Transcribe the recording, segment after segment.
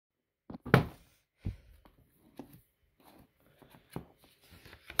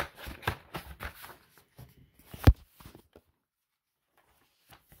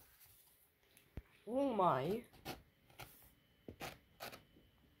my.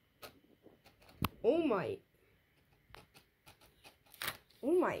 Oh my.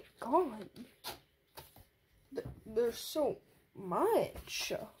 Oh my god. There's so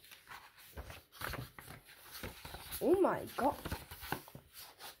much. Oh my god.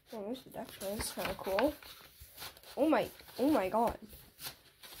 Oh, there's the deck. That's kind of cool. Oh my god.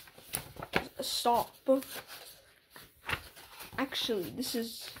 Stop. Actually, this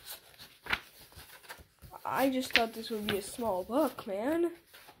is... I just thought this would be a small book, man.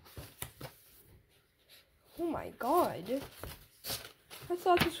 Oh my god. I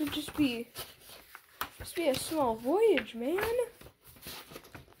thought this would just be a small voyage, man.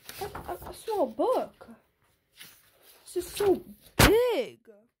 A small book. This is so big.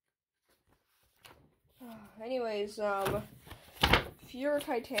 Anyways, if you're a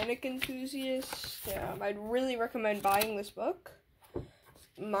Titanic enthusiast, I'd really recommend buying this book.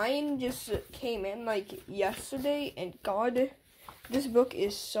 Mine just came in like yesterday, and God, this book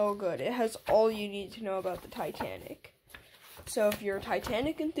is so good. It has all you need to know about the Titanic. So if you're a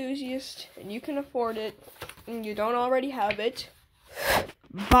Titanic enthusiast and you can afford it and you don't already have it,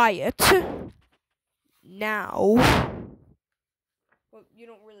 buy it now. Well, you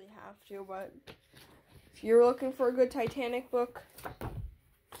don't really have to, but if you're looking for a good Titanic book,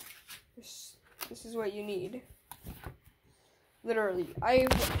 this is what you need. Literally,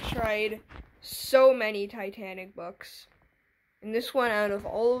 I've tried so many Titanic books, and this one out of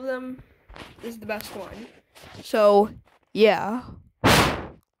all of them is the best one. So, yeah.